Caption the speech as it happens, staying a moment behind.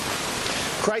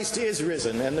Christ is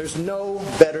risen, and there's no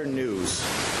better news.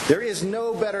 There is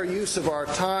no better use of our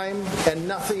time and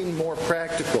nothing more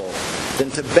practical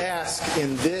than to bask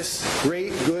in this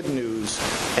great good news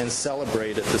and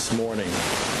celebrate it this morning.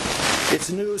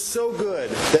 It's news so good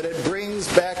that it brings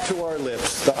back to our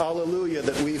lips the Alleluia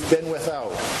that we've been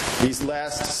without these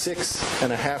last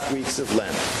 6.5 weeks of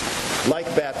Lent, like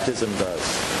baptism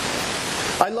does.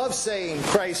 I love saying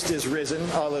Christ is risen,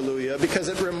 Alleluia, because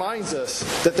it reminds us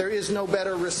that there is no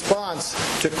better response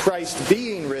to Christ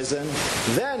being risen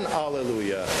than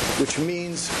Alleluia, which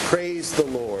means praise the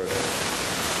Lord.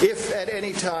 If at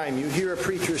any time you hear a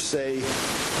preacher say,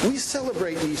 we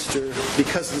celebrate Easter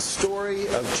because the story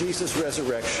of Jesus'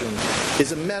 resurrection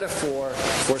is a metaphor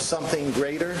for something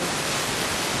greater,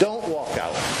 don't walk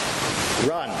out.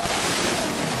 Run.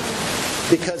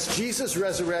 Because Jesus'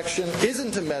 resurrection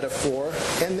isn't a metaphor,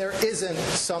 and there isn't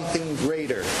something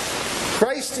greater.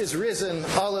 Christ is risen,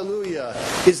 Alleluia,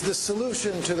 is the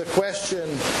solution to the question,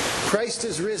 Christ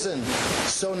is risen,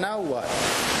 so now what?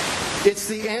 It's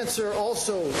the answer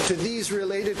also to these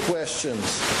related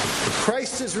questions.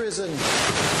 Christ is risen,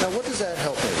 now what does that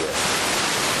help me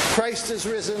with? Christ is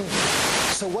risen,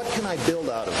 so what can I build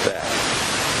out of that?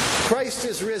 Christ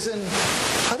is risen,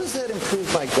 how does that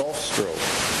improve my golf stroke?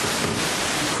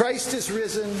 Christ is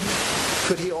risen,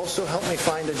 could he also help me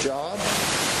find a job?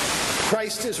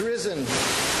 Christ is risen,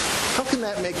 how can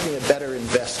that make me a better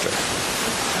investor?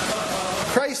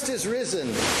 Christ is risen,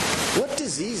 what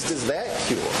disease does that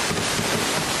cure?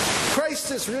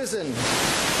 Christ is risen,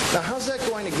 now how's that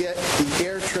going to get the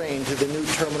air train to the new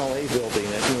Terminal A building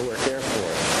at Newark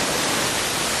Airport?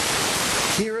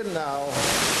 Here and now,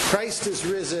 Christ is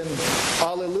risen,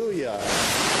 Alleluia,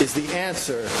 is the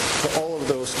answer to all of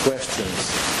those questions.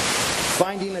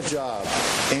 Finding a job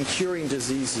and curing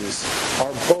diseases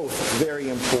are both very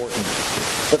important,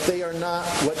 but they are not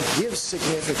what gives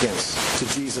significance to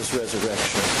Jesus'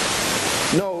 resurrection.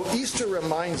 No, Easter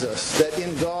reminds us that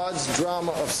in God's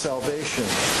drama of salvation,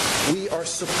 we are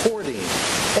supporting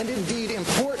and indeed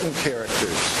important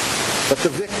characters, but the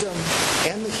victim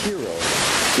and the hero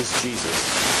is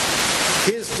Jesus.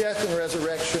 His death and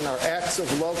resurrection are acts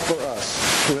of love for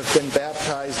us who have been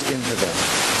baptized into them,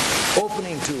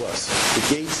 opening to us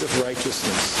the gates of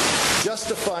righteousness,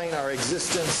 justifying our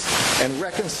existence and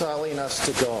reconciling us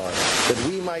to God, that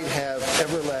we might have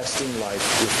everlasting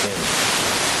life with Him.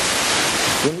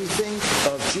 When we think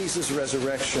of Jesus'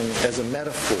 resurrection as a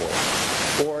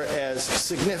metaphor, or as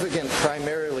significant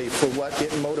primarily for what it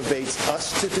motivates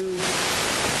us to do,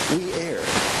 we err.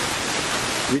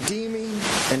 Redeeming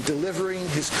and delivering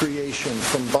His creation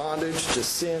from bondage to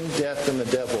sin, death, and the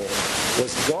devil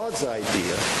was God's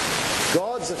idea,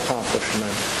 God's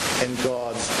accomplishment, and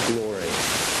God's glory.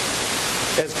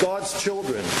 As God's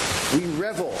children, we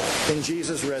revel in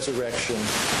Jesus' resurrection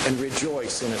and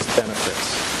rejoice in its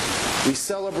benefits. We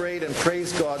celebrate and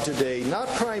praise God today, not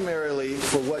primarily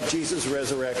for what Jesus'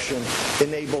 resurrection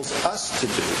enables us to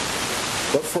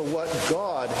do, but for what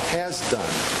God has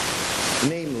done,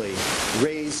 namely,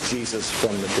 raise Jesus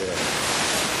from the dead.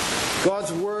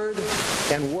 God's word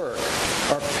and work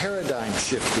are paradigm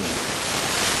shifting.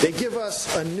 They give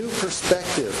us a new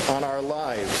perspective on our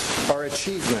lives, our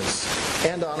achievements,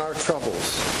 and on our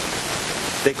troubles.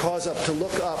 They cause us to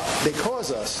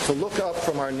look up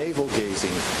from our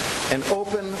navel-gazing and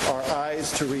open our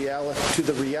eyes to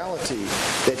the reality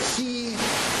that He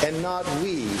and not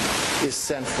we is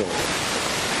central.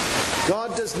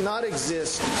 God does not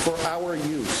exist for our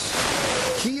use.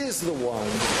 He is the one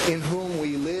in whom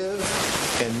we live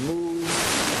and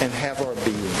move and have our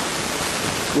being.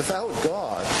 Without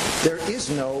God, there is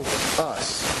no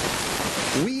us.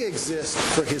 We exist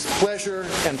for His pleasure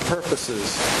and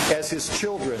purposes as His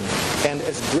children and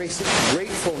as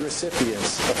grateful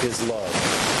recipients of His love.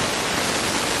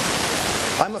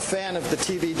 I'm a fan of the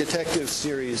TV detective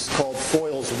series called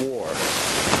Foyle's War.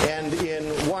 And in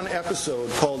one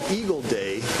episode called Eagle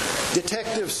Day,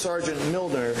 Detective Sergeant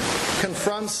Milner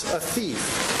confronts a thief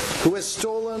who has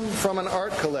stolen from an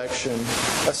art collection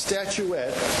a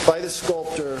statuette by the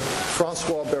sculptor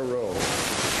Francois Barrault.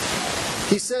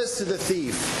 He says to the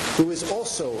thief, who is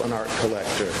also an art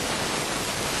collector,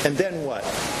 "And then what?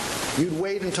 You'd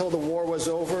wait until the war was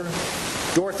over?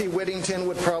 Dorothy Whittington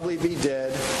would probably be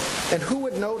dead, and who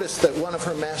would notice that one of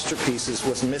her masterpieces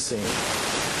was missing?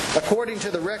 According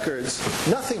to the records,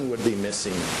 nothing would be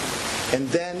missing,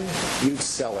 and then you'd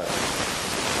sell it."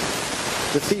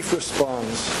 The thief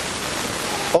responds,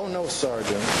 "Oh no,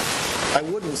 Sergeant, I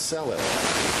wouldn't sell it.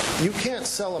 You can't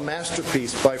sell a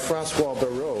masterpiece by Francois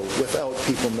Barrault without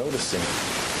people noticing."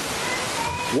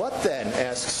 "What then?"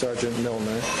 asks Sergeant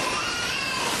Milner.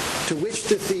 To which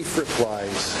the thief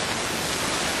replies,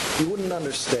 "You wouldn't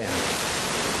understand.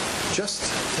 Just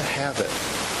to have it,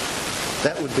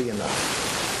 that would be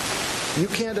enough. You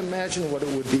can't imagine what it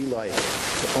would be like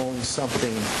to own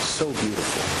something so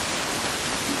beautiful."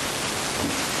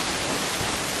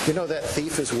 You know, that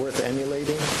thief is worth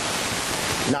emulating,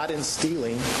 not in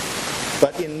stealing,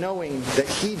 but in knowing that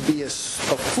he'd be a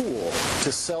fool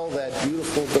to sell that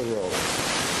beautiful baroque.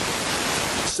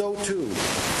 So too,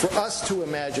 for us to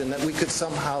imagine that we could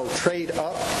somehow trade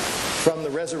up from the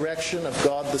resurrection of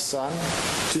God the Son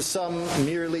to some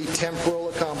merely temporal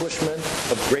accomplishment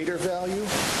of greater value,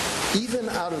 even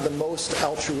out of the most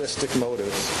altruistic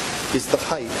motives, is the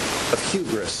height of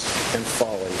hubris and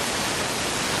folly.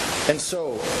 And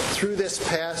so, through this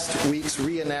past week's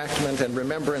reenactment and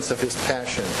remembrance of his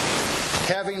passion,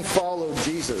 having followed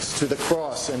Jesus to the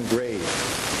cross and grave,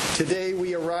 today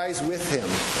we arise with him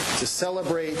to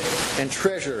celebrate and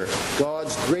treasure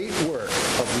God's great work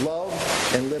of love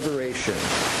and liberation,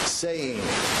 saying,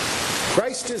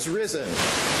 "Christ is risen.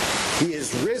 He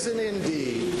is risen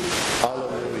indeed. Alleluia."